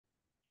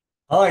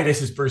Hi,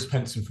 this is Bruce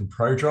Penson from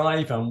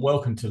ProDrive, and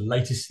welcome to the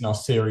latest in our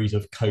series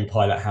of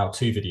Copilot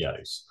how-to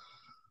videos.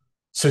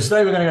 So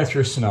today we're going to go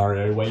through a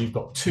scenario where you've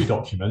got two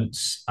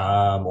documents,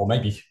 or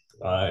maybe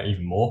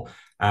even more,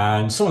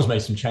 and someone's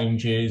made some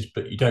changes,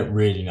 but you don't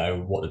really know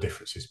what the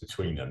difference is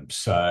between them.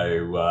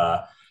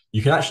 So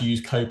you can actually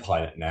use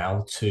Copilot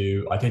now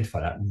to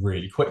identify that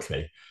really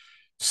quickly.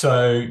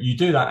 So you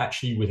do that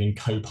actually within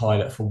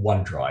Copilot for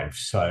OneDrive.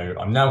 So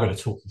I'm now going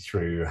to talk you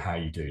through how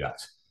you do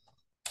that.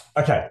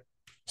 Okay,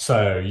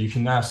 so you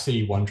can now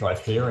see OneDrive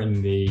here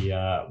in the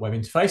web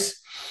interface,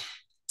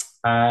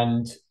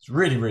 and it's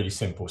really, really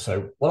simple.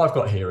 So what I've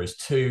got here is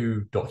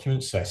two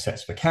documents, they're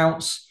sets of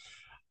accounts,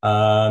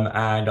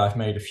 and I've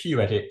made a few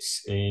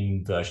edits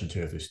in version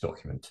 2 of this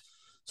document.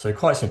 So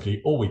quite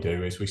simply, all we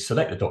do is we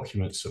select the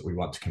documents that we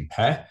want to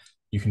compare.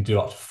 You can do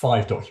up to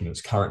 5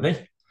 documents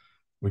currently.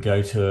 We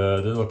go to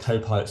the little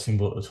Copilot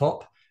symbol at the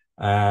top,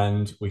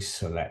 and we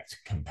select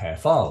Compare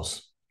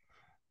Files.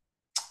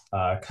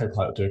 Copilot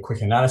will do a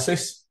quick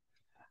analysis,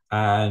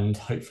 and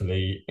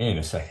hopefully in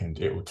a second,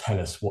 it will tell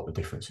us what the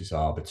differences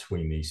are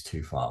between these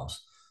two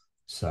files.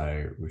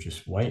 So we'll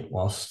just wait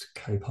whilst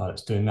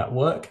Copilot's doing that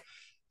work.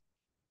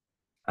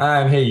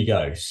 And here you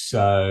go.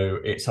 So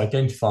it's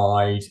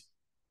identified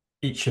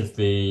each of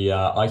the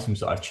items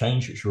that I've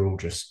changed, which are all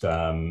just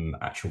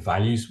actual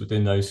values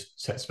within those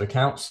sets of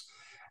accounts,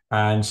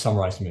 and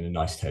summarized them in a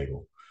nice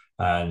table.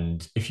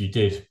 And if you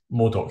did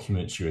more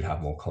documents, you would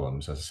have more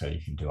columns. As I say,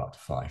 you can do up to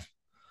 5.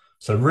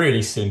 So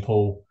really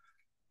simple,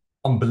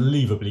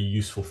 unbelievably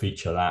useful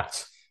feature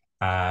that,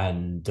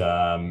 and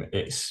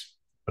it's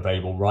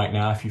available right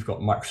now if you've got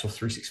Microsoft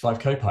 365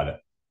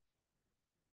 Copilot.